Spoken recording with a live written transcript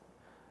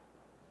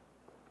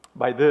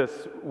By this,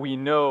 we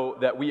know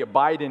that we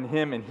abide in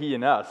him and he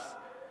in us,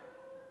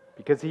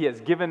 because he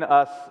has given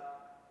us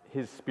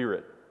his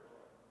Spirit.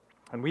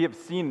 And we have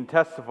seen and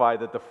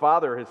testified that the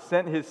Father has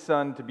sent his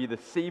Son to be the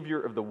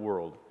Savior of the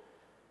world.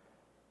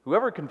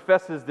 Whoever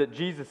confesses that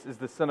Jesus is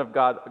the Son of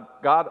God,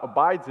 God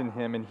abides in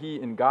him and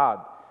he in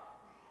God.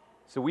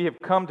 So we have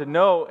come to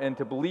know and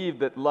to believe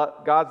that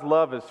God's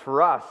love is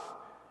for us.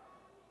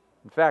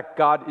 In fact,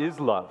 God is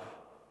love.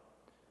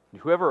 And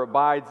whoever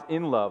abides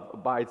in love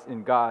abides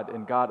in God,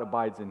 and God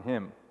abides in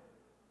him.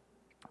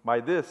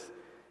 By this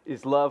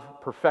is love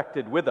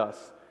perfected with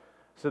us,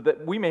 so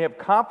that we may have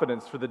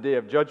confidence for the day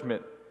of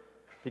judgment,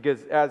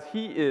 because as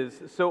he is,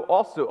 so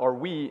also are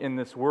we in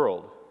this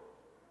world.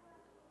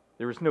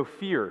 There is no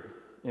fear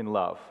in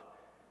love,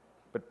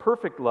 but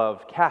perfect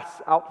love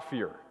casts out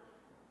fear.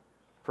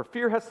 For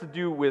fear has to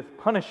do with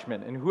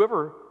punishment, and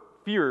whoever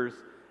fears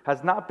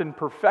has not been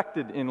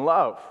perfected in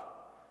love.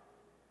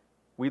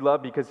 We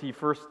love because he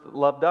first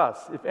loved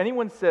us. If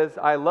anyone says,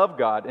 "I love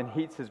God," and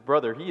hates his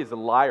brother, he is a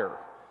liar.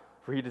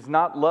 For he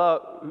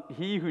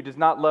who does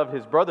not love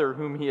his brother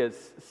whom he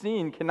has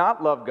seen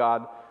cannot love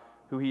God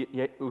who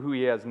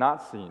he has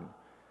not seen.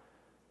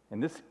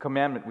 And this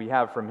commandment we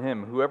have from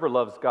him: whoever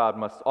loves God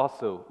must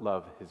also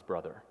love his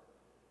brother.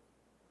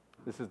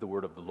 This is the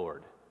word of the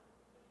Lord.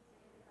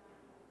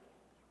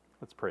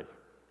 Let's pray.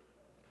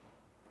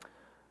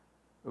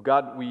 Oh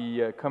God,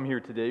 we come here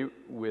today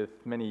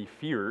with many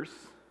fears.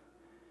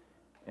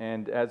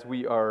 And as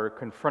we are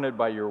confronted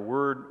by your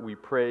word, we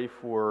pray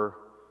for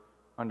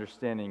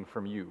understanding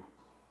from you.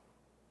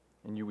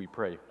 In you we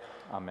pray.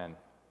 Amen.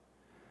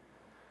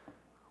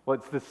 Well,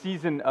 it's the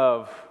season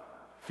of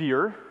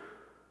fear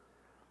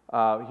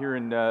here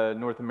in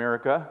North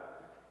America.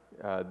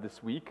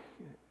 This week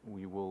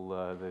we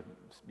will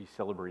be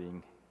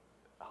celebrating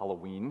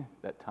Halloween,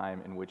 that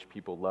time in which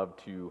people love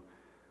to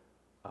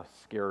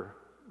scare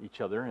each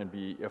other and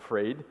be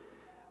afraid.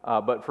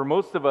 But for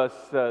most of us,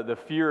 the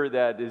fear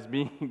that is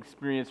being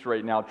experienced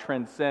right now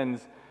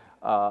transcends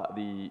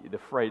the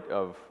fright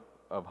of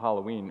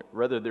Halloween.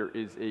 Rather, there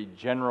is a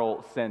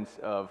general sense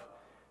of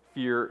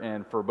fear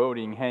and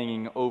foreboding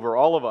hanging over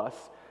all of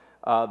us.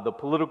 The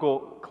political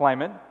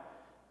climate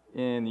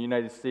in the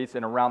United States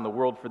and around the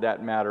world, for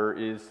that matter,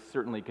 is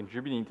certainly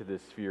contributing to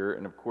this fear.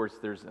 And of course,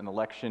 there's an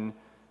election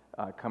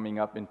coming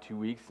up in 2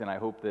 weeks, and I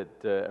hope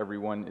that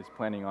everyone is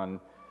planning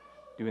on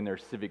doing their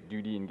civic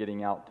duty and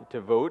getting out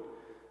to vote.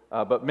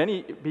 But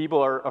many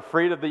people are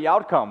afraid of the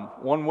outcome,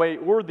 one way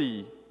or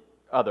the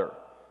other.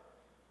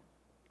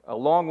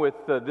 Along with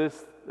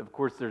this, of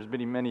course, there's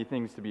been many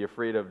things to be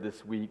afraid of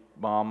this week.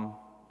 Bomb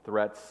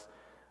threats.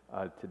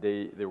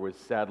 Today there was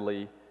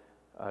sadly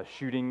a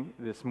shooting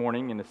this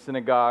morning in a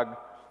synagogue.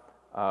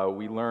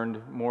 We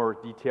learned more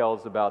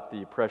details about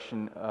the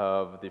oppression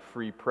of the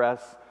free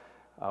press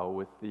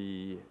with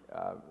the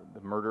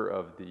murder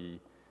of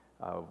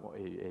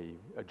a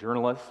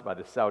journalist by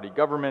the Saudi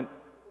government.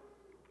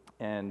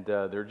 And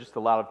there are just a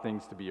lot of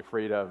things to be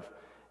afraid of,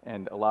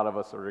 and a lot of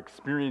us are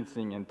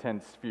experiencing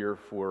intense fear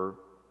for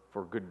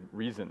good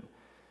reason.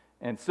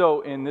 And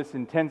so in this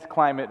intense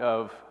climate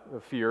of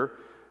fear,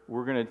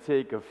 we're going to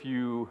take a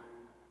few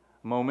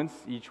moments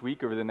each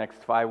week over the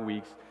next 5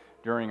 weeks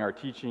during our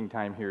teaching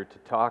time here to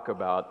talk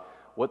about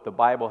what the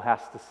Bible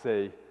has to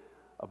say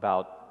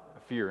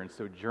about fear. And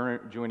so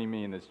joining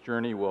me in this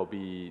journey will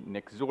be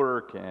Nick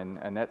Zork and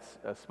Annette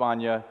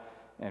Espana.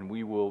 And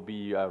we will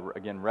be,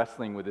 again,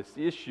 wrestling with this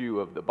issue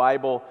of the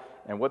Bible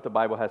and what the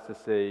Bible has to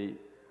say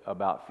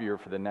about fear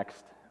for the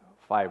next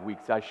 5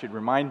 weeks. I should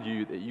remind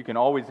you that you can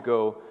always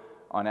go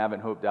on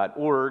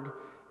adventhope.org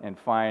and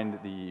find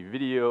the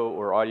video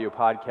or audio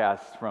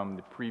podcasts from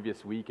the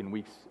previous week and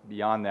weeks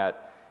beyond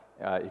that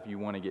if you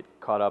want to get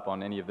caught up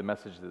on any of the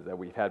messages that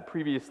we've had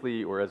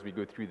previously, or as we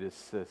go through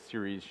this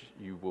series,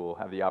 you will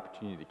have the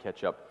opportunity to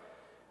catch up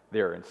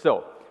there. And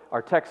so,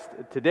 our text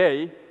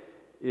today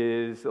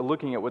is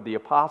looking at what the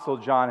Apostle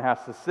John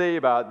has to say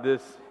about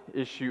this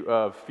issue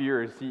of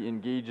fear as he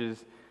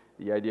engages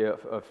the idea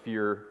of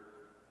fear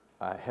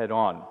head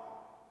on.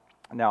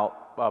 Now,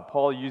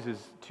 Paul uses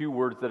two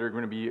words that are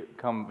going to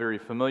become very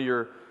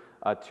familiar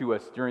to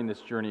us during this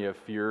journey of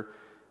fear,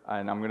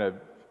 and I'm going to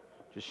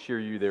just share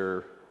you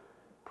their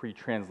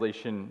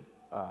pre-translation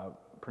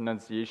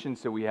pronunciation.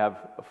 So we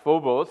have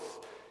phobos,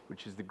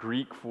 which is the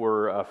Greek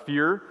for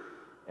fear,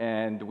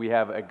 and we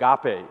have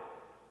agape.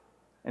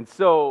 And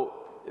so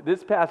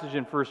this passage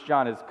in 1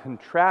 John is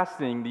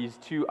contrasting these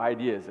two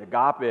ideas,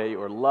 agape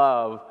or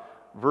love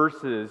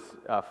versus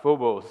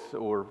phobos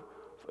or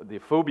the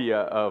phobia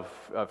of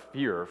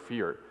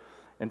fear.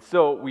 And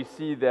so we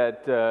see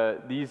that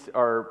these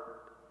are,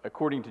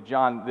 according to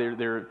John,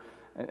 they're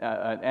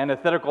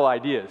antithetical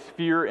ideas.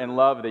 Fear and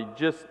love, they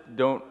just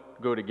don't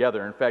go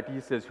together. In fact, he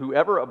says,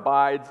 whoever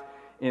abides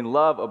in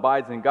love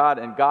abides in God,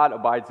 and God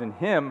abides in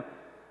him.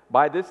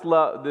 By this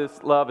love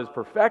is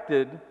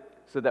perfected,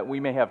 so that we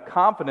may have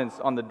confidence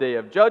on the day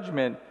of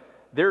judgment.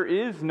 There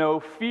is no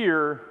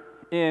fear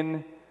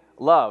in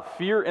love.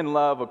 Fear and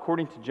love,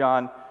 according to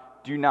John,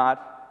 do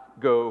not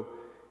go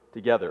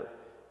together.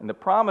 And the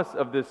promise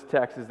of this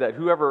text is that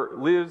whoever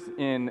lives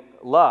in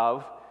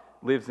love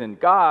lives in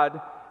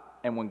God,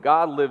 and when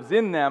God lives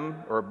in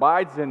them or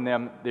abides in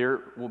them,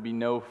 there will be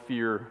no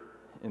fear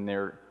in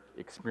their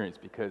experience,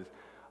 because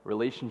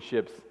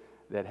relationships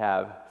that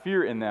have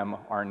fear in them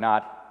are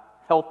not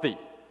healthy. You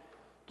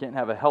can't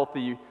have a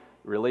healthy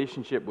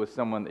relationship with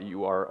someone that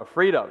you are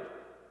afraid of.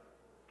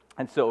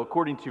 And so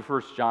according to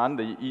 1 John,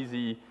 the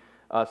easy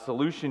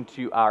solution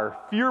to our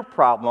fear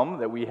problem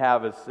that we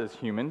have as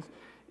humans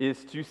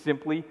is to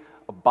simply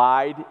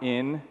abide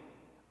in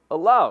a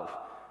love.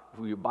 If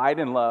we abide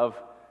in love,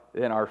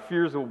 then our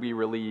fears will be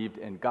relieved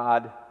and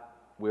God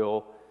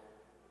will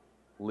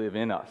live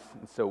in us.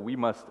 And so we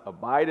must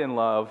abide in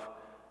love.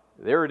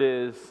 There it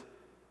is.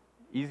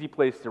 Easy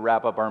place to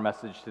wrap up our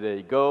message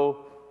today.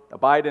 Go,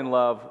 abide in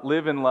love,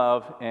 live in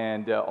love,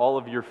 and all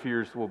of your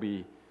fears will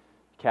be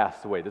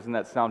cast away. Doesn't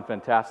that sound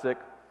fantastic?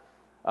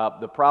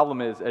 The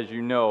problem is, as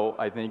you know,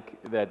 I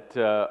think that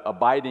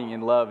abiding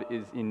in love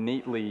is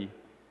innately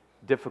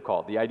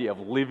difficult. The idea of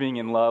living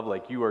in love,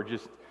 like you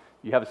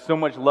have so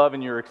much love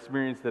in your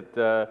experience that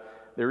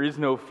there is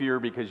no fear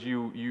because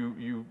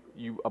you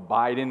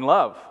abide in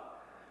love.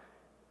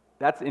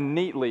 That's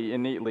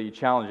innately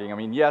challenging. I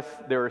mean, yes,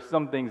 there are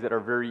some things that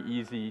are very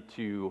easy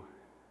to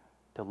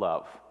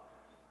love.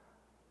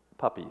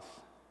 Puppies.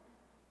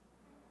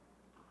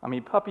 I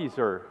mean, puppies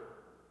are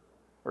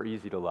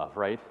easy to love,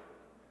 right?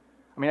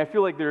 I mean, I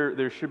feel like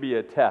there should be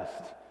a test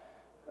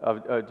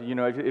of if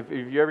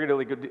you ever get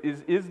like,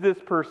 is this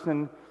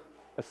person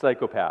a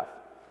psychopath?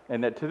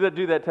 And that to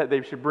do that test,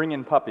 they should bring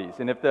in puppies.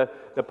 And if the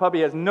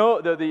puppy has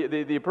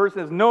the person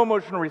has no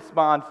emotional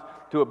response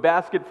to a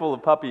basket full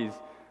of puppies,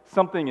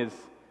 something is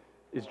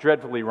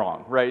dreadfully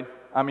wrong, right?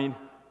 I mean,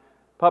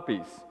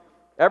 puppies.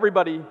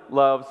 Everybody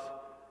loves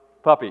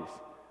puppies.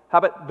 How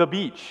about the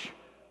beach?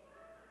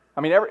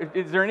 I mean,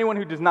 is there anyone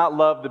who does not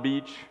love the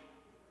beach?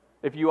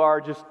 If you are,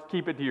 just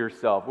keep it to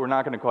yourself. We're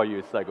not going to call you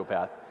a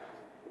psychopath.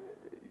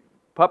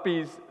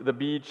 Puppies, the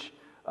beach,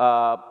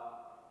 I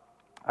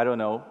don't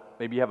know,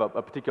 maybe you have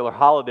a particular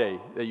holiday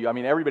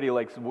that everybody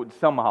likes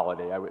some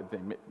holiday, I would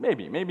think.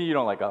 Maybe you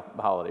don't like a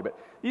holiday, but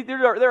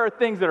there are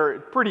things that are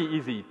pretty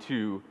easy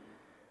to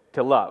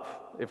love,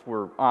 if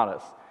we're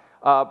honest.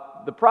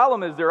 The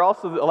problem is there are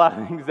also a lot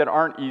of things that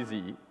aren't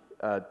easy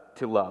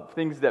to love,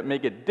 things that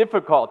make it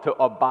difficult to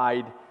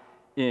abide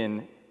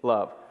in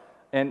love.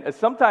 And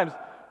sometimes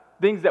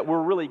things that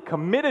we're really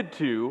committed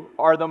to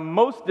are the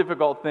most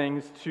difficult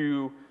things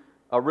to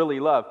really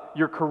love.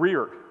 Your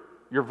career,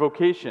 your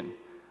vocation.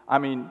 I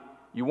mean,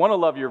 you want to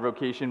love your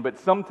vocation, but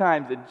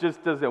sometimes it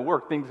just doesn't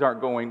work. Things aren't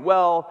going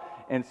well,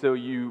 and so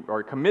you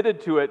are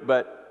committed to it,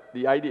 but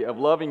the idea of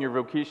loving your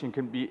vocation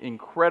can be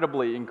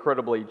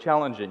incredibly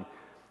challenging.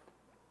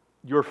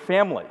 Your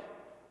family.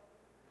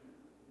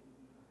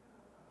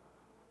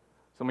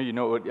 Some of you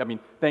know,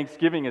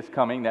 Thanksgiving is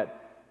coming,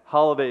 that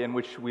holiday in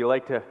which we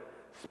like to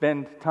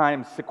spend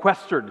time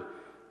sequestered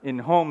in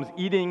homes,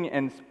 eating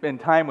and spend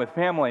time with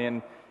family,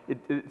 and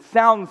it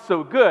sounds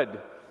so good,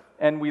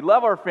 and we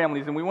love our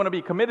families, and we want to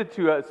be committed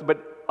to us,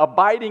 but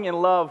abiding in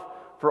love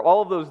for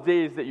all of those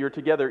days that you're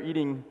together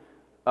eating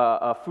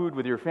food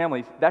with your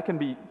families, that can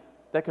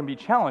be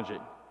challenging.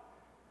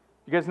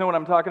 You guys know what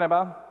I'm talking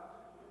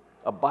about?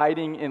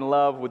 Abiding in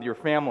love with your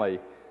family.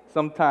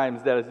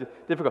 Sometimes that is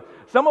difficult.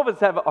 Some of us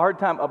have a hard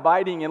time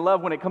abiding in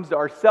love when it comes to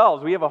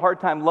ourselves. We have a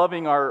hard time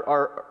loving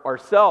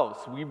ourselves.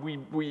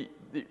 We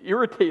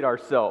irritate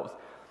ourselves.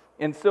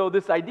 And so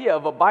this idea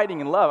of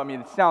abiding in love,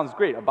 it sounds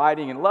great.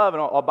 Abiding in love,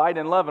 and abide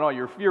in love, and all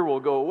your fear will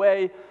go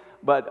away.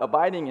 But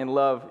abiding in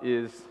love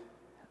is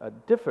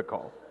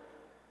difficult.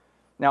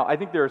 Now, I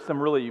think there are some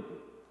really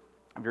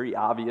very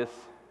obvious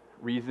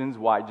reasons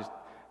why just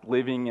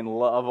living in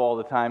love all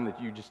the time,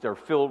 that you just are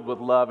filled with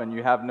love and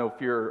you have no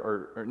fear,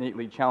 or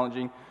innately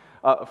challenging.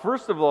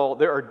 First of all,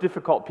 there are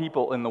difficult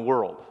people in the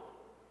world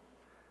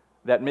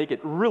that make it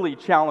really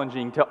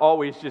challenging to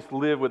always just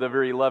live with a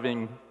very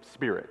loving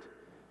spirit.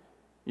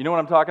 You know what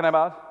I'm talking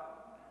about?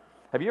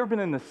 Have you ever been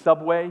in the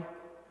subway?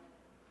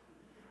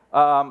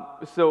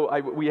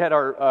 We had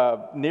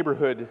our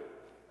neighborhood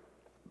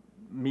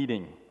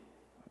meeting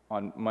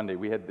on Monday.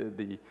 We had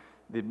the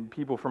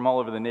people from all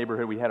over the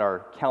neighborhood. We had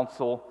our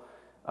council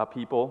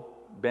people.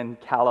 Ben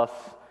Callis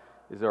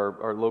is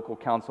our local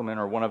councilman,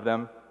 or one of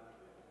them.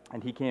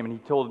 And he came and he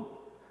told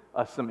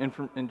us some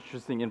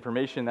interesting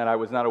information that I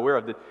was not aware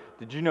of.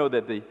 Did you know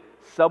that the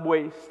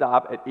subway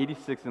stop at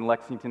 86 in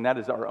Lexington, that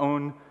is our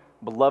own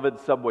beloved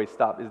subway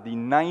stop, is the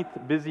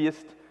 9th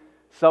busiest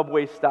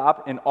subway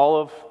stop in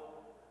all of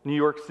New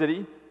York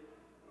City?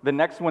 The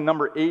next one,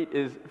 number 8,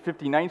 is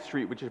 59th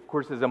Street, which of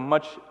course is a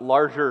much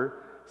larger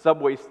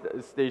subway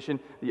station.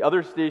 The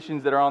other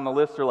stations that are on the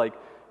list are like,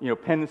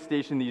 Penn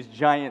Station, these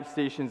giant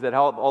stations that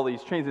have all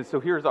these trains. And so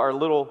here's our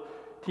little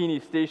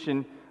teeny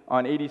station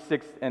on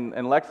 86th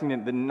and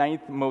Lexington, the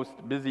 9th most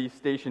busy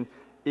station.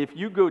 If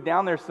you go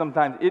down there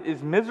sometimes, it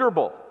is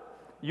miserable.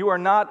 You are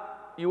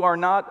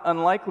not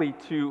unlikely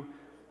to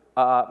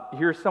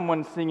hear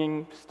someone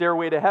singing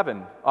Stairway to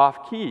Heaven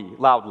off key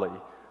loudly,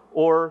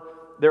 or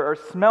there are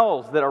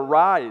smells that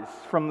arise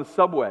from the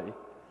subway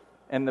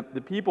and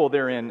the people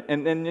therein.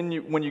 And then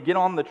when you get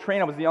on the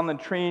train, I was on the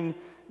train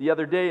the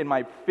other day, and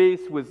my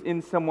face was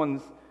in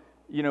someone's,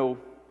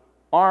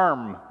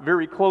 arm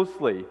very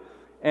closely.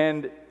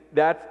 And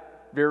that's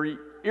very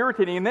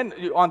irritating. And then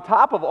on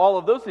top of all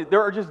of those things,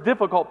 there are just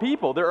difficult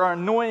people. There are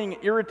annoying,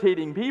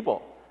 irritating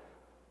people.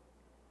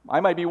 I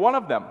might be one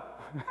of them.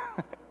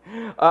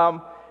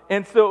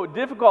 And so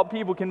difficult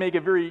people can make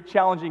it very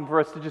challenging for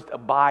us to just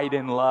abide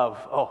in love.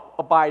 Oh,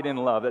 abide in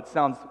love. That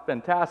sounds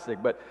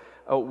fantastic, but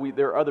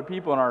there are other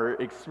people in our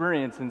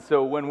experience, and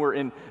so when we're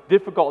in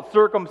difficult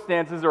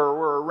circumstances or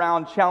we're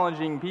around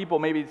challenging people,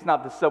 maybe it's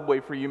not the subway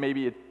for you,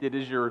 maybe it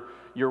is your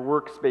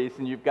workspace,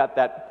 and you've got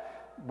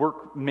that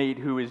workmate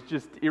who is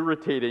just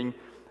irritating.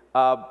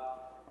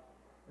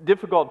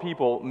 Difficult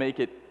people make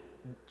it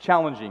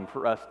challenging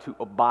for us to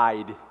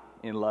abide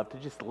in love, to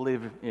just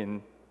live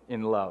in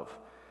love.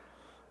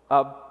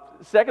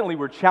 Secondly,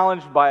 we're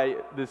challenged by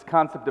this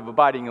concept of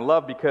abiding in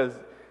love because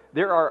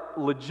there are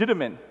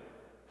legitimate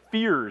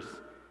fears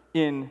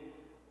in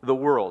the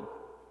world.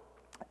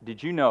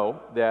 Did you know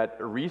that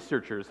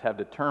researchers have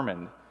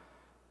determined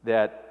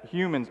that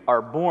humans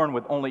are born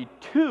with only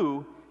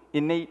 2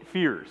 innate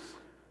fears?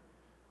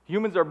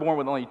 Humans are born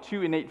with only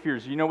 2 innate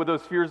fears. You know what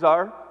those fears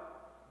are?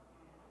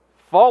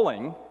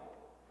 Falling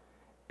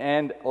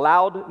and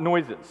loud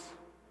noises.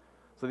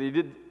 So they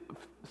did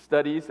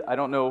studies. I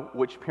don't know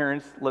which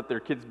parents let their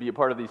kids be a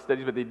part of these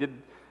studies, but they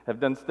have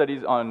done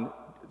studies on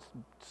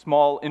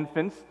small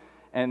infants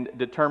and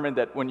determined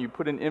that when you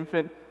put an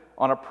infant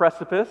on a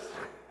precipice,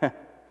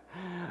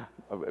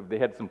 they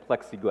had some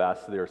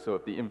plexiglass there, so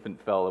if the infant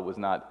fell, it was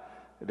not,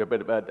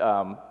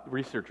 but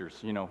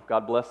researchers,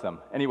 God bless them.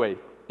 Anyway,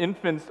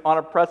 infants on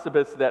a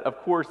precipice, that of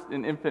course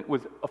an infant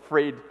was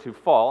afraid to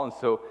fall, and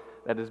so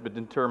that has been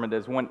determined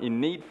as one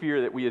innate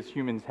fear that we as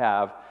humans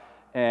have.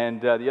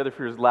 And the other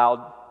fear is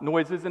loud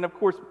noises, and of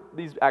course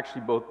these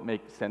actually both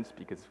make sense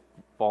because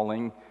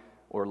falling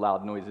or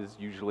loud noises,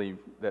 usually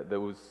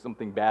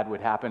something bad would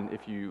happen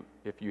if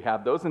you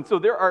have those. And so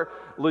there are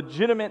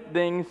legitimate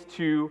things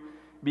to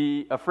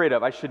be afraid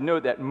of. I should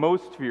note that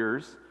most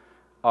fears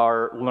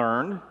are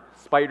learned.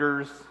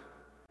 Spiders,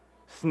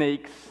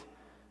 snakes,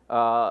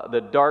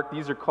 the dark,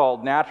 these are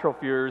called natural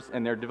fears,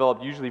 and they're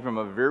developed usually from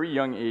a very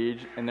young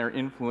age, and they're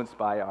influenced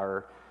by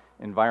our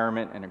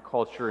environment and our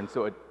culture. And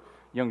so a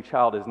young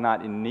child is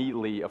not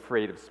innately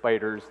afraid of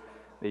spiders.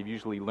 They've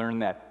usually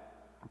learned that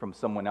from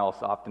someone else,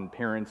 often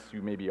parents who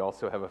maybe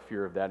also have a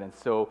fear of that. And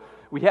so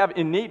we have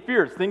innate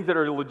fears, things that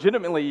are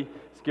legitimately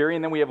scary,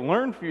 and then we have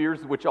learned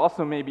fears, which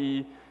also may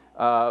be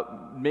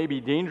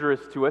dangerous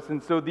to us.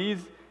 And so these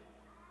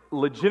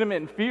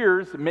legitimate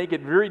fears make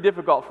it very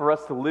difficult for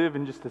us to live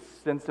in just a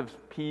sense of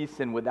peace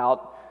and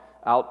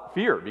without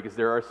fear, because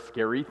there are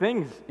scary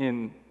things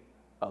in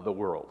the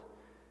world.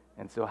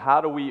 And so how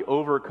do we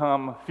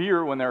overcome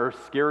fear when there are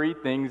scary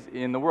things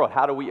in the world?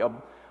 How do we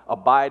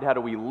abide? How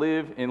do we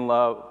live in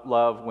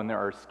love when there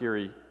are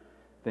scary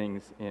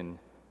things in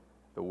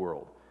the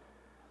world?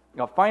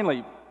 Now,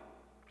 finally,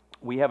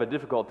 we have a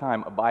difficult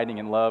time abiding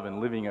in love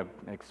and living an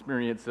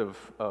experience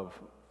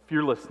of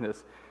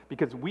fearlessness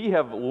because we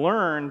have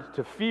learned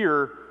to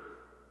fear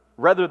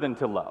rather than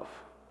to love.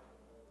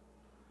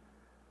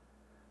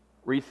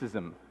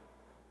 Racism,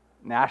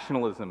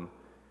 nationalism,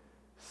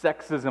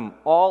 sexism,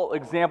 all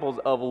examples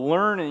of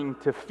learning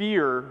to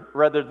fear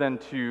rather than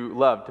to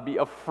love, to be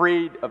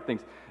afraid of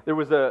things. There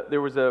was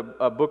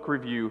a book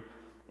review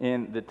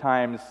in the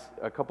Times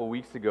a couple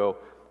weeks ago.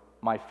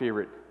 My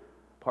favorite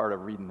part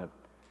of reading the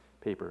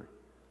paper.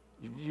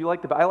 You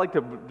like I like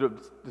to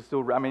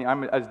still. I mean,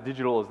 I'm as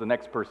digital as the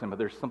next person, but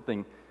there's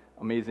something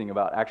amazing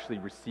about actually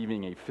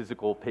receiving a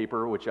physical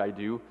paper, which I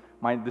do.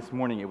 Mine this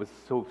morning, it was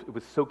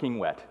soaking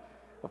wet.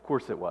 Of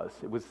course it was.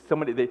 It was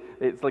somebody.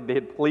 It's like they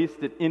had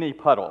placed it in a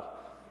puddle.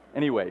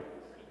 Anyway,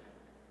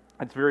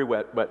 it's very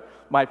wet. But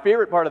my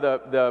favorite part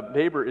of the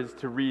paper is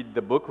to read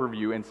the book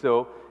review. And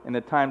so, in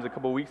the Times a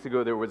couple weeks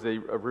ago, there was a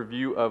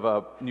review of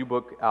a new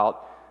book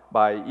out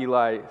by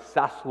Eli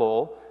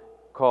Saslow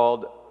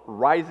called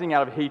 "Rising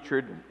Out of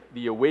Hatred: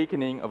 The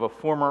Awakening of a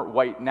Former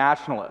White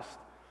Nationalist."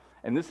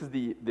 And this is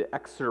the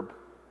excerpt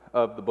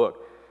of the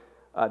book.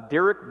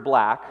 Derek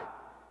Black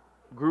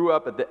grew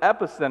up at the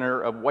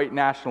epicenter of white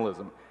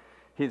nationalism.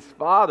 His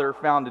father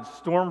founded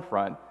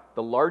Stormfront,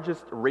 the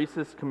largest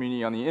racist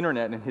community on the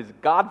internet, and his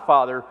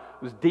godfather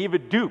was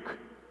David Duke.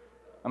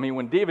 I mean,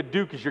 when David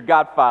Duke is your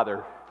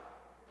godfather,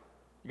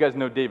 you guys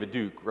know David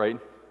Duke, right?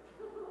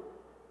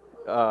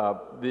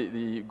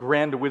 The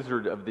Grand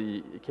Wizard of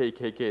the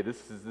KKK.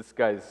 This is this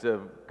guy's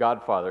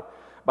godfather.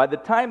 By the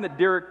time that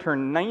Derek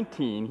turned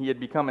 19, he had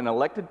become an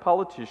elected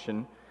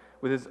politician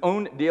with his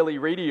own daily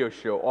radio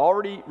show,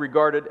 already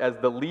regarded as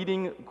the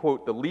leading,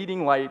 quote, the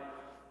leading light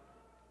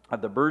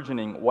of the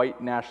burgeoning white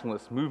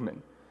nationalist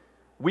movement.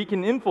 "We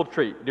can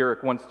infiltrate,"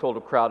 Derek once told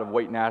a crowd of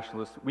white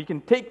nationalists. "We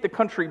can take the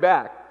country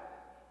back."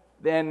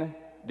 Then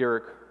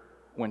Derek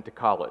went to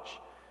college.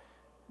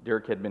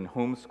 Derek had been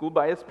homeschooled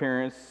by his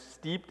parents,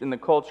 steeped in the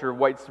culture of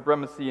white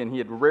supremacy, and he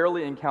had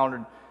rarely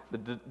encountered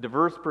the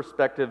diverse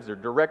perspectives or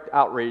direct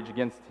outrage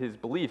against his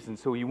beliefs. And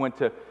so he went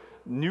to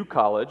New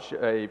College,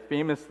 a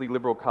famously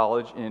liberal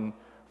college in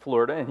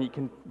Florida, and he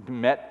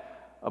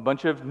met a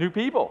bunch of new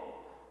people.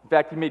 In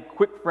fact, he made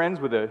quick friends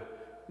with a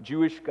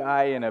Jewish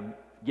guy and a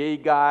gay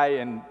guy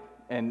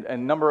and a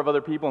number of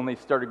other people, and they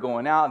started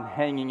going out and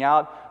hanging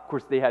out. Of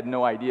course, they had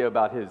no idea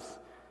about his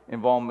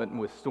involvement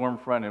with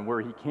Stormfront and where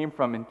he came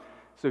from, and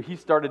so he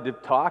started to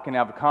talk and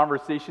have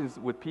conversations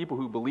with people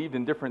who believed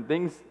in different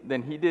things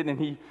than he did, and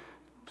he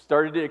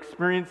started to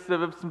experience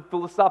some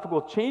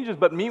philosophical changes,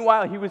 but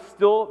meanwhile, he was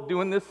still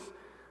doing this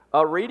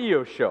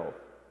radio show.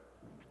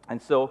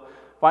 And so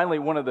finally,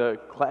 one of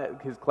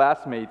his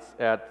classmates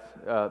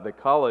at the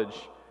college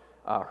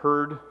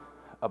heard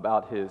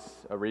about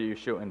his radio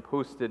show and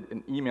posted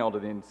an email to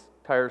the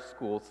entire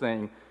school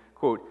saying,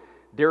 quote,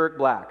 "Derek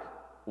Black,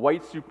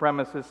 white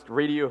supremacist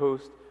radio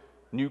host,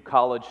 new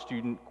college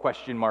student, ? A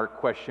question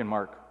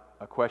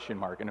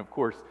mark. And of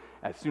course,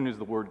 as soon as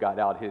the word got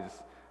out,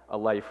 his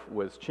life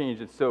was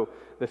changed. And so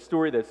the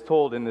story that's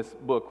told in this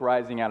book,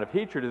 Rising Out of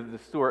Hatred, is the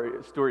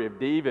story of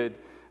David,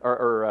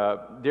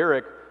 or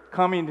Derek,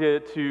 coming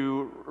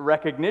to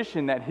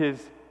recognition that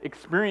his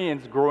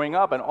experience growing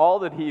up and all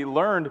that he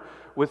learned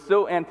was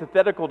so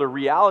antithetical to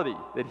reality,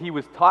 that he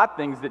was taught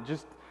things that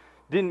just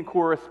didn't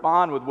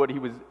correspond with what he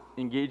was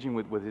engaging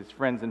with his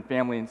friends and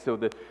family. And so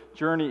the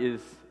journey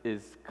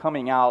is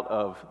coming out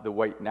of the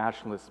white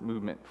nationalist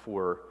movement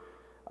for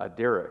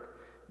Derek.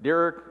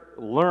 Derek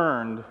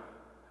learned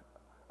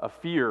a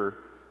fear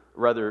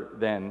rather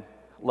than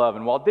love.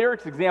 And while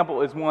Derek's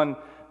example is one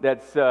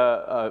that's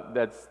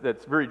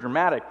very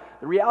dramatic,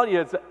 the reality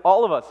is that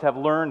all of us have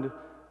learned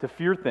to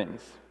fear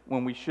things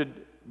when we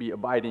should be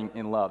abiding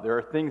in love. There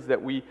are things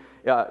that we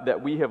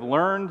have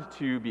learned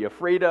to be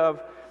afraid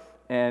of,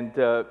 and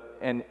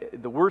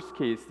the worst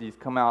case, these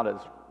come out as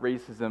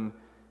racism,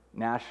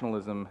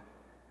 nationalism,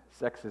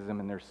 sexism,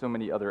 and there's so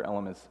many other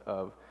elements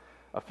of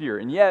fear.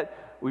 And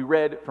yet, we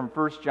read from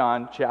 1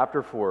 John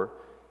chapter 4,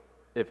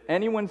 "If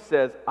anyone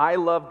says, 'I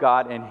love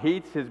God,' and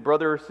hates his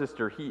brother or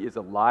sister, he is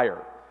a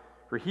liar.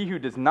 For he who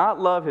does not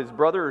love his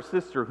brother or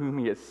sister whom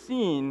he has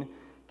seen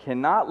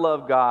cannot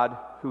love God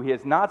who he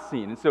has not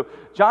seen." And so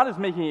John is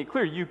making it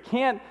clear, you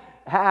can't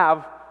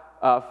have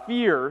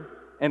fear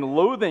and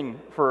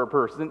loathing for a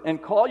person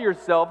and call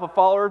yourself a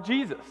follower of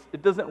Jesus.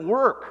 It doesn't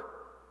work.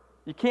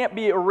 You can't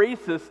be a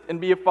racist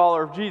and be a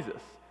follower of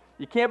Jesus.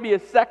 You can't be a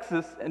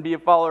sexist and be a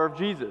follower of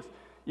Jesus.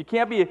 You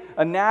can't be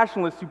a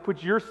nationalist who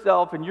puts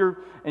yourself and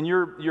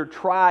your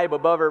tribe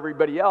above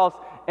everybody else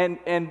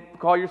and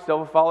call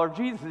yourself a follower of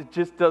Jesus. It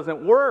just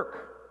doesn't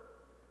work.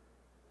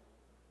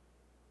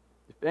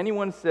 If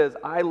anyone says,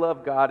 "I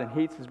love God," and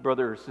hates his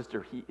brother or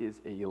sister, he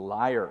is a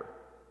liar.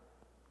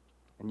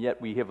 And yet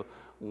we have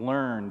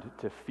learned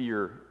to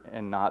fear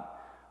and not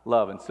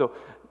love. And so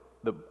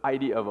the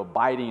idea of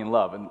abiding in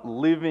love and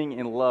living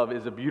in love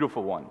is a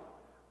beautiful one.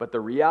 But the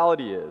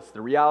reality is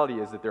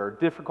that there are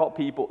difficult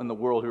people in the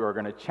world who are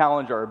going to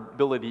challenge our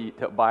ability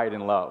to abide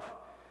in love.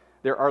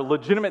 There are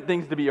legitimate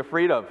things to be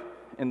afraid of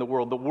in the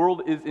world. The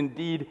world is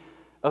indeed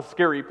a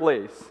scary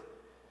place.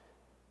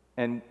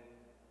 And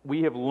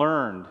we have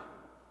learned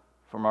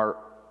from our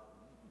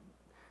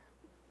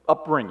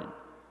upbringing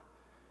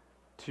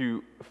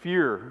to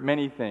fear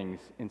many things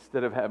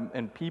instead of having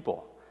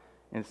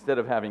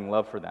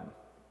love for them.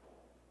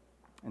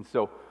 And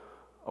so,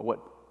 what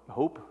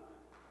hope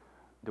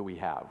do we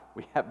have?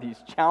 We have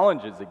these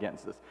challenges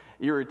against us,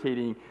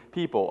 irritating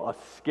people, a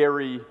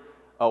scary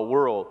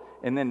world,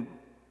 and then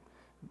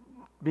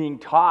being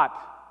taught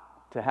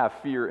to have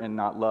fear and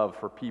not love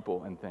for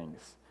people and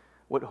things.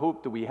 What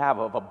hope do we have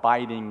of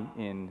abiding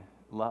in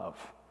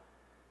love?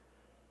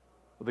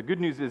 Well, the good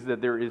news is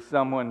that there is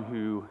someone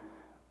who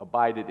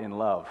abided in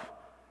love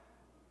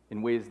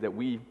in ways that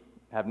we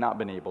have not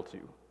been able to.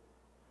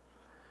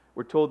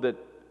 We're told that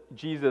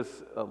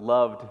Jesus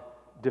loved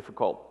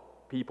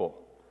difficult people.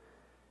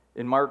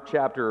 In Mark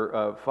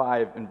chapter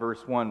 5 and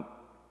verse 1,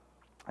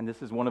 and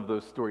this is one of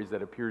those stories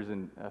that appears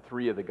in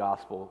 3 of the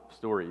gospel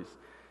stories.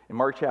 In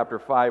Mark chapter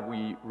 5,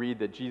 we read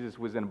that Jesus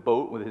was in a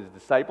boat with his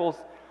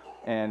disciples,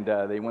 and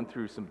they went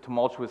through some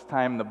tumultuous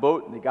time in the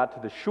boat, and they got to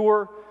the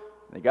shore,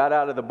 and they got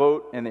out of the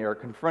boat, and they are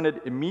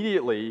confronted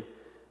immediately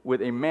with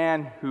a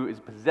man who is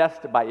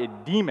possessed by a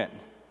demon.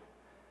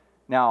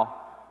 Now,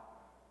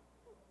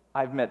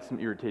 I've met some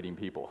irritating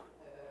people.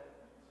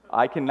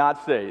 I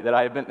cannot say that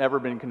I have ever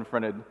been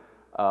confronted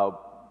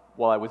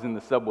while I was in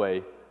the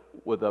subway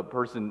with a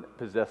person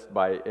possessed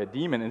by a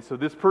demon. And so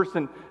this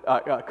person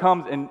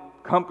comes and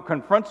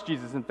confronts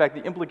Jesus. In fact,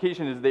 the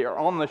implication is they are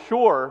on the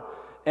shore,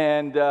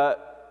 and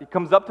he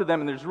comes up to them,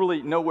 and there's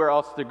really nowhere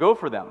else to go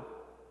for them.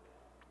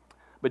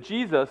 But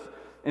Jesus,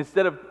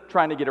 instead of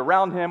trying to get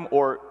around him,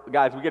 or,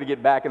 guys, we got to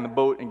get back in the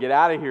boat and get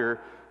out of here,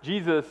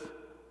 Jesus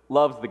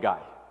loves the guy.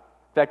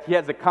 In fact, he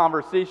has a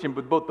conversation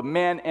with both the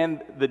man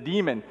and the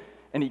demon,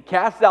 and he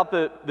casts out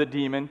the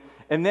demon,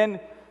 and then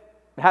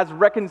has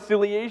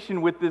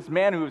reconciliation with this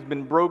man who has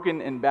been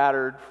broken and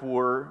battered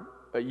for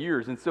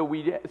years. And so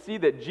we see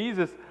that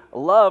Jesus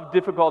loved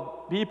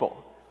difficult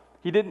people.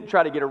 He didn't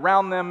try to get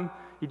around them.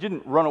 He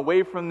didn't run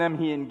away from them.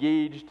 He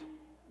engaged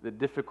the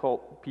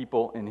difficult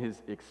people in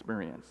his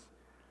experience.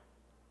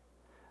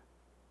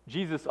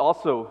 Jesus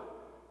also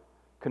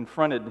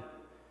confronted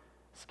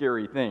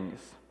scary things.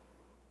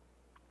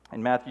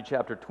 In Matthew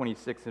chapter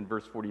 26 and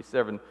verse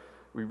 47,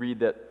 we read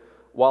that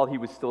while he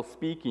was still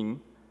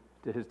speaking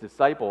to his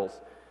disciples,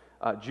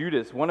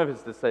 Judas, one of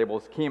his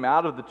disciples, came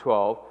out of the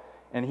 12,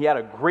 and he had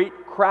a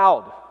great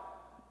crowd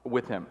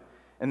with him.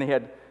 And they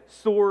had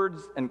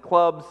swords and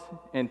clubs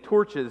and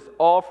torches,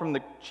 all from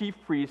the chief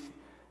priests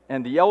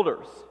and the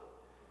elders.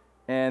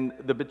 And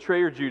the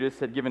betrayer Judas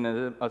had given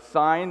a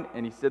sign,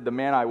 and he said, "The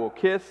man I will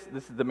kiss,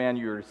 this is the man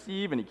you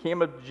receive." And he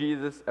came up to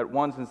Jesus at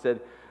once and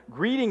said,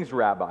 "Greetings,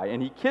 Rabbi."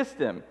 And he kissed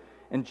him.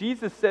 And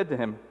Jesus said to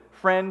him,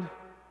 "Friend,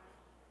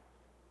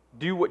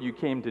 do what you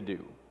came to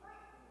do."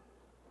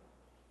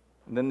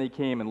 And then they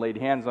came and laid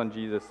hands on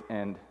Jesus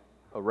and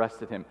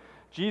arrested him.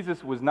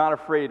 Jesus was not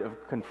afraid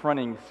of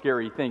confronting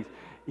scary things.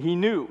 He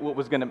knew what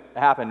was going to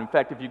happen. In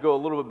fact, if you go a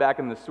little bit back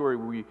in the story,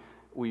 we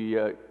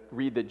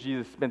read that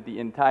Jesus spent the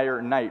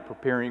entire night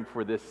preparing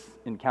for this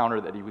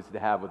encounter that he was to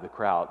have with the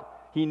crowd.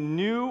 He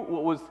knew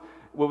what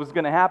was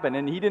going to happen,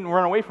 and he didn't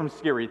run away from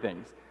scary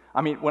things.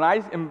 I mean, when I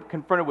am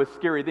confronted with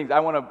scary things, I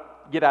want to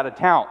get out of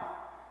town.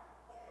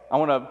 I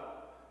want to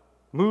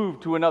move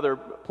to another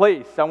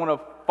place. I want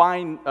to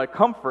find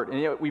comfort, and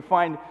yet we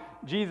find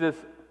Jesus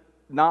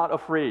not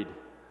afraid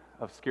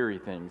of scary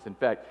things. In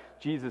fact,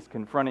 Jesus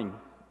confronting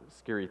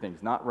scary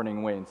things, not running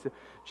away. And so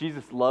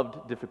Jesus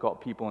loved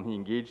difficult people, and he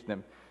engaged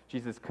them.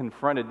 Jesus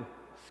confronted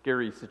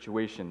scary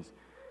situations.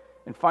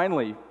 And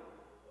finally,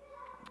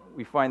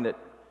 we find that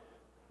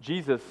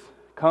Jesus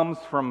comes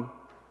from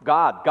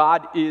God.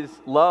 God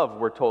is love,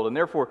 we're told. And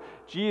therefore,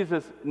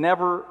 Jesus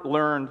never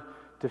learned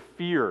to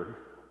fear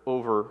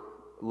over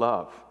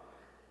love.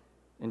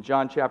 In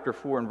John chapter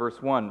 4 and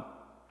verse 1,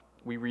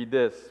 we read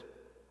this: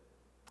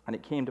 "And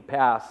it came to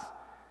pass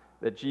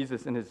that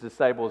Jesus and his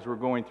disciples were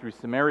going through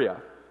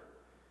Samaria.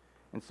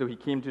 And so he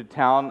came to a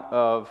town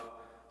of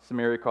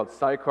Samaria called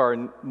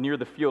Sychar, near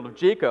the field of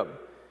Jacob.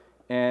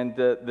 And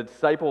the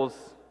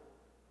disciples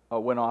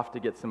went off to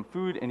get some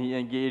food, and he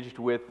engaged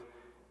with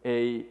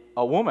a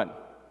woman.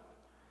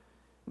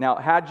 Now,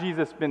 had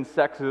Jesus been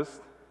sexist,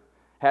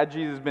 had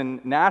Jesus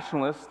been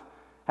nationalist,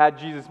 had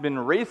Jesus been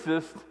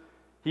racist,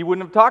 he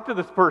wouldn't have talked to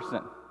this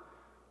person.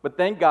 But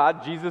thank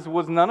God, Jesus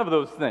was none of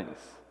those things.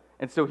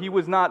 And so he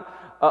was not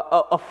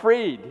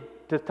afraid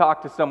to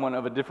talk to someone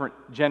of a different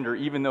gender,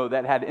 even though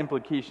that had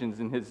implications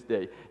in his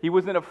day. He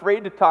wasn't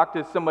afraid to talk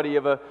to somebody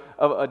of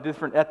a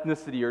different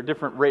ethnicity or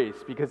different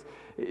race, because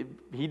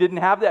he didn't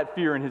have that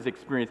fear in his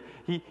experience.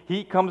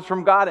 He comes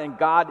from God, and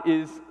God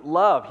is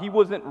love. He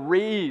wasn't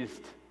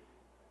raised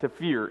to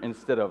fear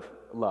instead of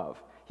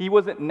love. He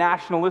wasn't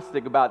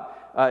nationalistic about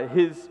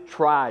his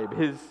tribe,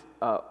 his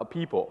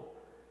people.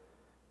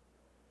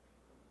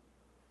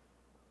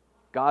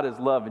 God is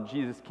love, and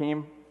Jesus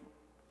came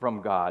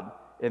from God,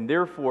 and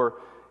therefore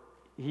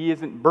he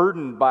isn't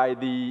burdened by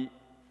the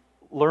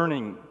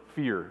learning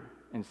fear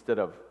instead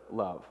of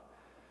love.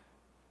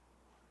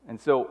 And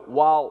so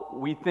while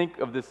we think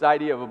of this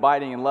idea of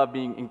abiding in love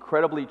being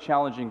incredibly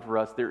challenging for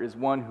us, there is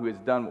one who has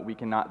done what we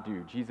cannot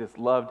do. Jesus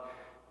loved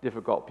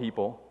difficult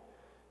people.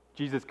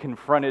 Jesus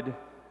confronted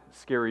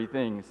scary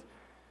things.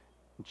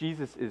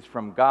 Jesus is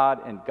from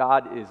God, and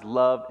God is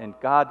love, and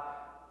God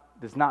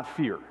does not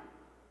fear.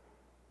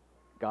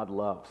 God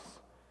loves.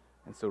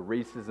 And so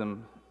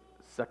racism,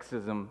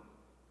 sexism,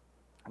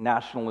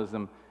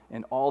 nationalism,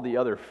 and all the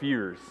other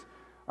fears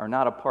are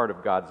not a part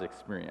of God's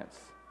experience.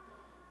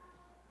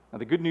 Now,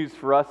 the good news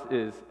for us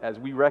is, as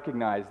we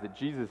recognize that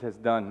Jesus has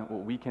done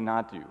what we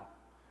cannot do,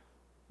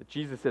 that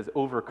Jesus has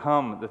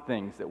overcome the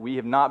things that we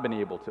have not been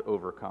able to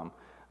overcome,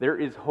 there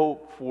is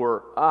hope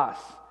for us.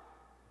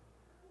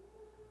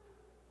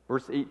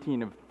 Verse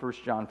 18 of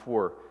 1 John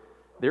 4,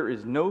 "There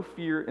is no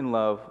fear in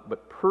love,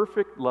 but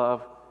perfect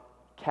love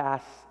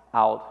casts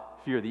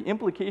out fear." The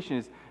implication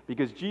is,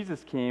 because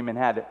Jesus came and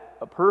had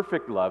a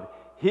perfect love,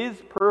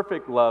 his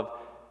perfect love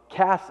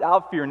casts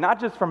out fear, not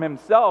just from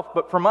himself,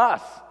 but from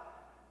us.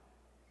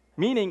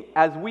 Meaning,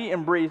 as we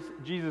embrace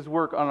Jesus'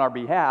 work on our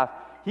behalf,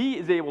 he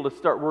is able to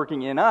start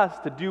working in us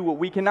to do what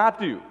we cannot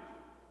do,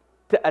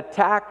 to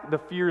attack the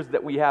fears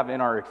that we have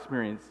in our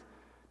experience,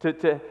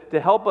 to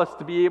help us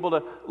to be able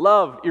to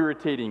love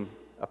irritating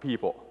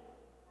people,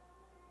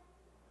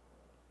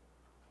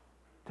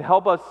 to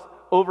help us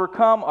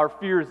overcome our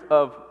fears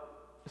of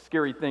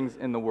scary things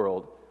in the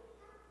world,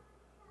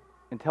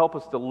 and to help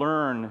us to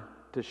learn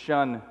to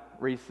shun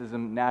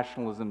racism,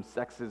 nationalism,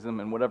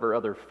 sexism, and whatever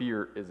other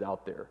fear is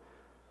out there.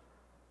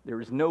 There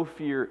is no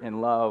fear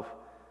in love,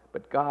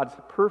 but God's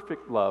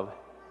perfect love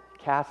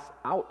casts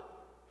out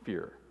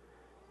fear.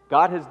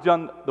 God has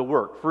done the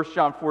work. 1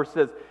 John 4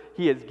 says,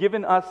 he has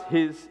given us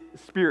his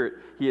Spirit.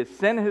 He has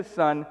sent his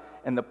Son,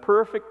 and the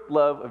perfect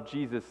love of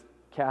Jesus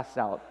casts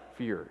out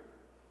fear.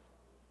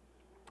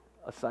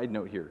 A side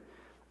note here.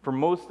 For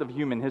most of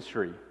human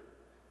history,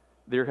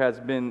 there has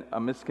been a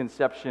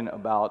misconception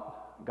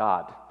about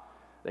God.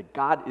 that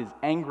God is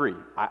angry.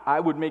 I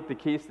would make the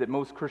case that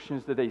most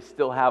Christians today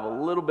still have a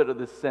little bit of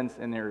this sense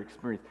in their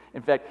experience.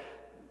 In fact,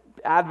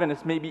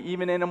 Adventists, maybe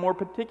even in a more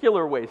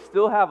particular way,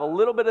 still have a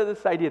little bit of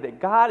this idea that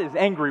God is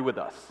angry with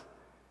us.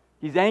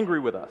 He's angry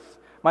with us.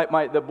 My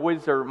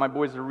boys are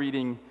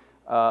reading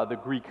the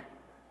Greek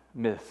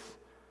myths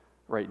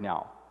right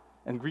now,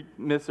 and Greek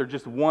myths are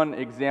just one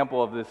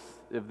example of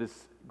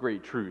this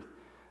great truth.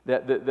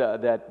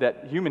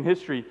 That human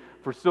history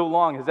for so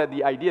long has had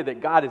the idea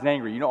that God is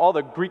angry. You know, all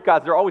the Greek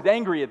gods, they're always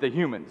angry at the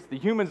humans. The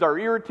humans are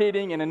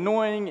irritating and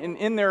annoying and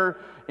in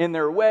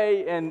their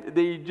way, and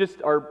they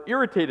just are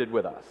irritated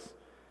with us.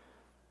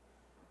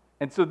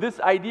 And so this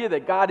idea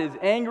that God is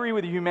angry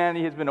with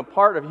humanity has been a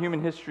part of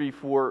human history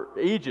for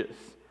ages.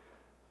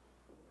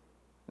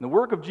 And the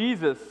work of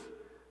Jesus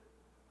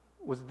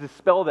was to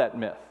dispel that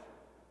myth,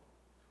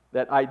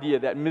 that idea,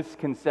 that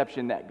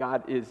misconception that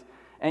God is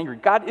angry.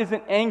 God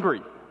isn't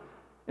angry.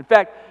 In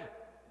fact,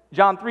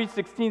 John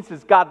 3:16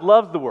 says God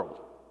loves the world.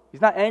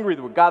 He's not angry with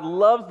the world. God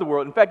loves the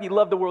world. In fact, he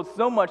loved the world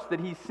so much that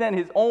he sent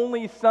his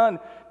only son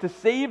to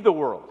save the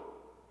world.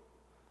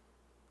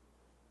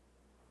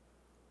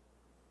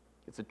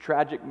 It's a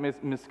tragic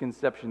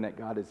misconception that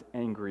God is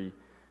angry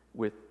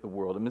with the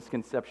world, a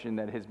misconception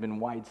that has been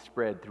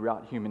widespread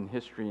throughout human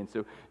history. And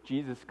so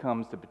Jesus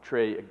comes to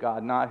portray a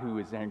God not who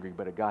is angry,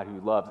 but a God who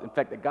loves. In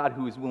fact, a God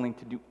who is willing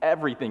to do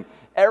everything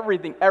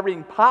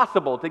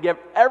possible to give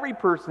every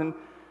person,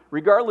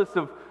 regardless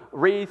of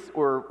race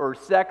or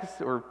sex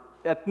or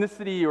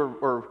ethnicity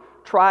or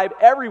tribe,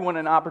 everyone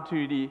an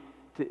opportunity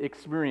to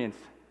experience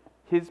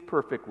his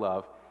perfect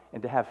love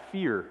and to have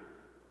fear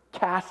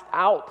cast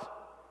out.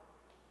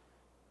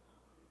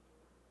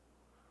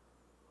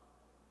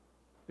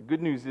 The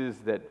good news is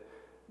that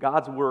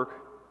God's work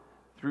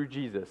through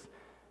Jesus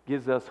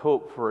gives us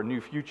hope for a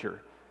new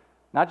future.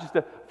 Not just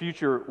a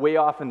future way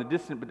off in the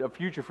distant, but a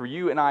future for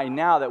you and I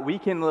now, that we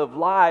can live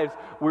lives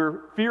where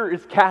fear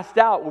is cast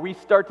out, where we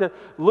start to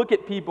look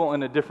at people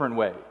in a different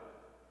way.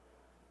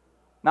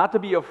 Not to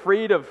be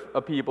afraid of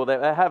people,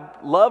 that have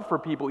love for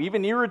people,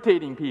 even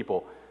irritating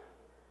people.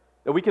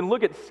 That we can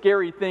look at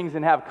scary things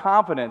and have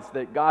confidence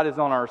that God is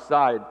on our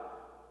side.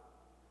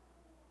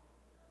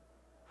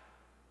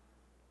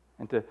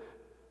 And to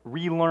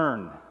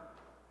relearn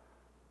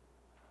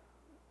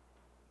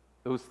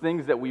those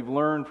things that we've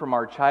learned from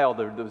our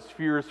childhood, those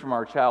fears from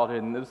our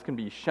childhood, and those can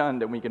be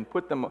shunned, and we can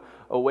put them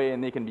away,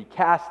 and they can be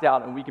cast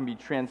out, and we can be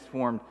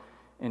transformed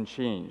and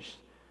changed.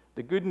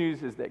 The good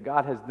news is that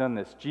God has done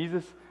this.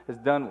 Jesus has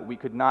done what we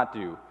could not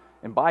do.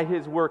 And by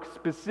his work,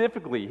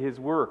 specifically his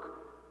work,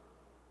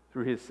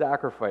 through his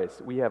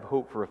sacrifice, we have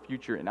hope for a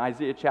future. In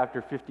Isaiah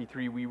chapter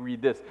 53, we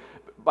read this.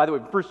 By the way,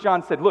 1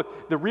 John said,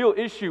 look, the real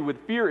issue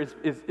with fear is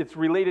it's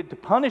related to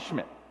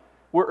punishment.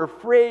 We're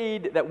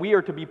afraid that we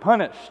are to be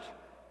punished.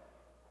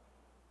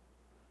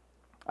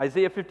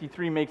 Isaiah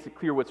 53 makes it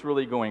clear what's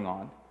really going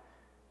on.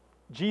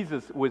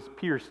 Jesus was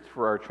pierced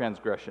for our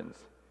transgressions.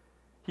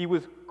 He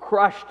was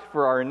crushed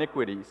for our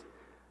iniquities.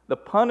 The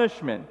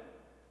punishment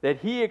that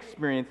he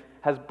experienced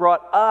has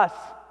brought us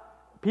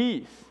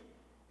peace.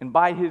 And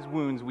by his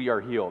wounds we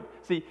are healed.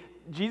 See,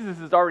 Jesus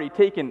has already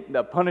taken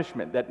the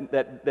punishment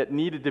that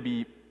needed to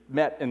be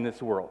met in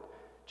this world.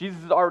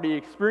 Jesus has already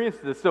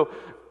experienced this. So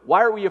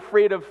why are we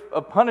afraid of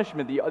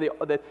punishment?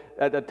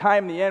 At the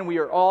time, in the end, we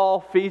are all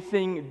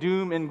facing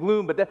doom and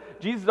gloom. But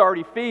Jesus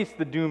already faced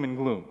the doom and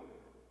gloom.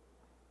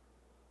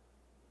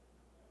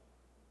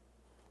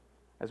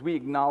 As we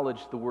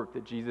acknowledge the work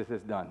that Jesus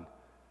has done,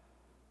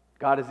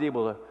 God is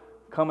able to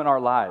come in our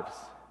lives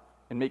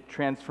and make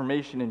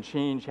transformation and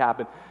change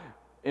happen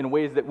in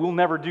ways that we'll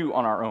never do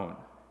on our own.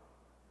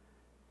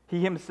 He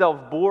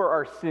himself bore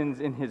our sins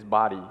in his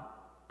body,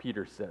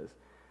 Peter says,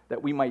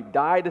 that we might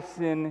die to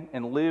sin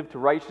and live to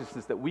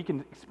righteousness, that we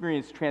can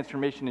experience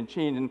transformation and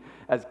change. And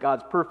as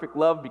God's perfect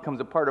love becomes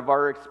a part of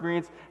our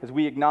experience, as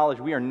we acknowledge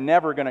we are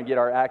never going to get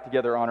our act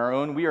together on our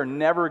own, we are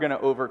never going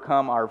to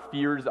overcome our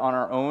fears on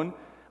our own,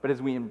 but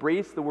as we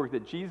embrace the work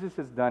that Jesus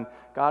has done,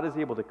 God is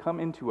able to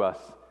come into us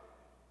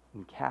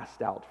and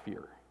cast out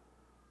fear.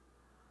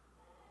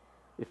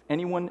 If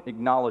anyone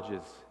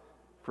acknowledges,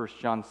 1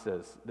 John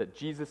says, that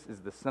Jesus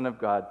is the Son of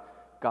God,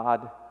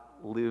 God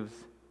lives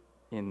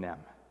in them.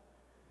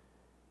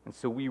 And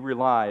so we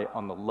rely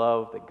on the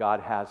love that God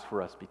has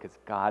for us because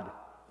God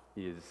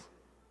is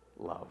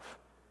love.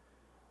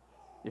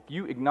 If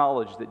you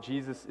acknowledge that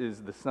Jesus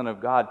is the Son of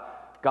God,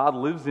 God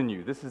lives in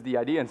you. This is the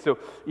idea. And so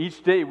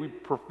each day we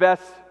profess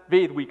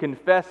faith, we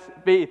confess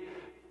faith.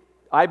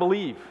 I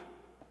believe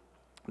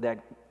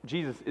that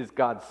Jesus is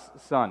God's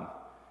Son.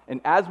 And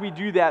as we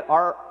do that,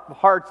 our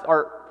hearts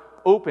are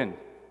open.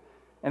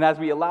 And as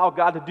we allow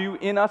God to do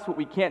in us what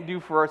we can't do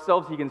for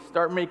ourselves, he can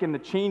start making the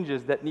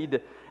changes that need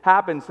to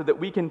happen so that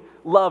we can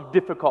love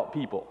difficult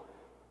people.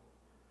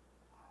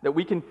 That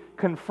we can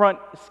confront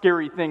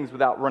scary things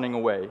without running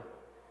away.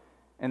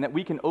 And that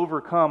we can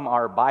overcome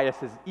our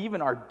biases,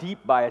 even our deep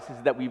biases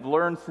that we've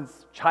learned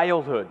since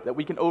childhood. That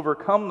we can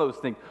overcome those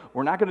things.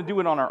 We're not going to do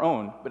it on our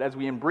own, but as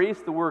we embrace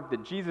the work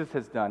that Jesus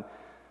has done,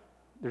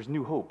 there's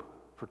new hope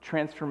for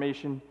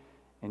transformation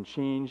and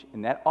change,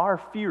 and that our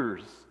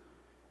fears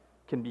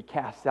can be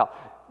cast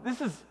out.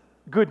 This is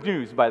good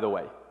news, by the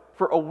way,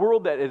 for a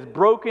world that is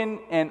broken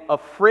and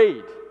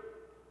afraid.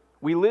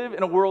 We live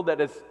in a world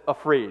that is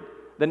afraid.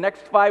 The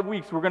next 5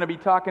 weeks, we're going to be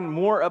talking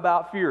more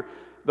about fear.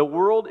 The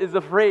world is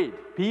afraid.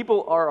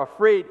 People are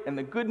afraid, and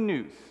the good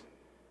news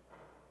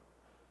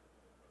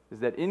is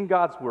that in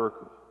God's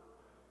work,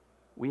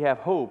 we have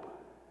hope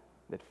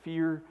that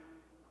fear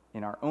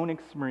in our own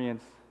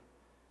experience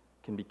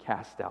can be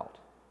cast out.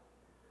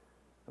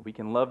 That we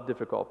can love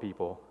difficult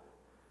people,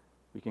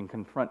 we can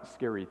confront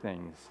scary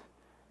things,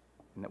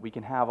 and that we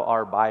can have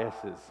our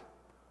biases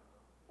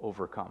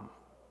overcome.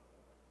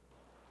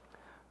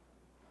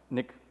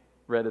 Nick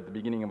read at the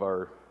beginning of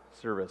our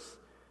service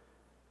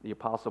the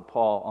Apostle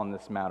Paul on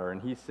this matter,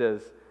 and he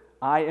says,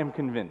 I am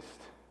convinced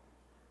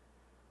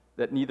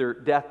that neither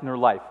death nor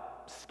life,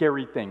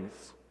 scary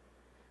things,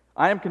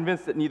 I am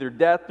convinced that neither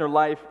death nor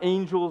life,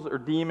 angels or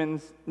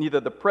demons, neither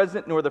the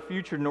present nor the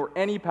future, nor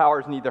any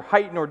powers, neither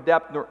height nor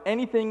depth, nor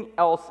anything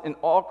else in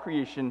all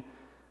creation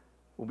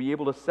will be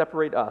able to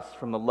separate us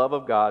from the love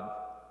of God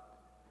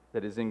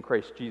that is in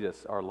Christ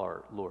Jesus our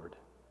Lord.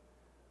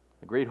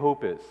 The great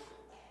hope is,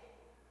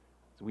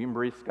 as we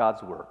embrace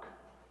God's work,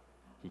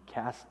 He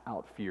casts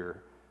out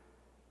fear,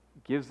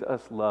 gives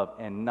us love,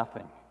 and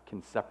nothing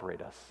can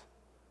separate us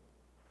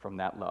from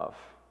that love.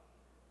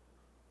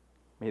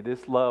 May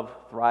this love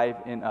thrive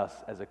in us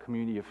as a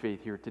community of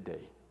faith here today.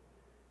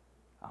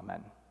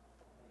 Amen.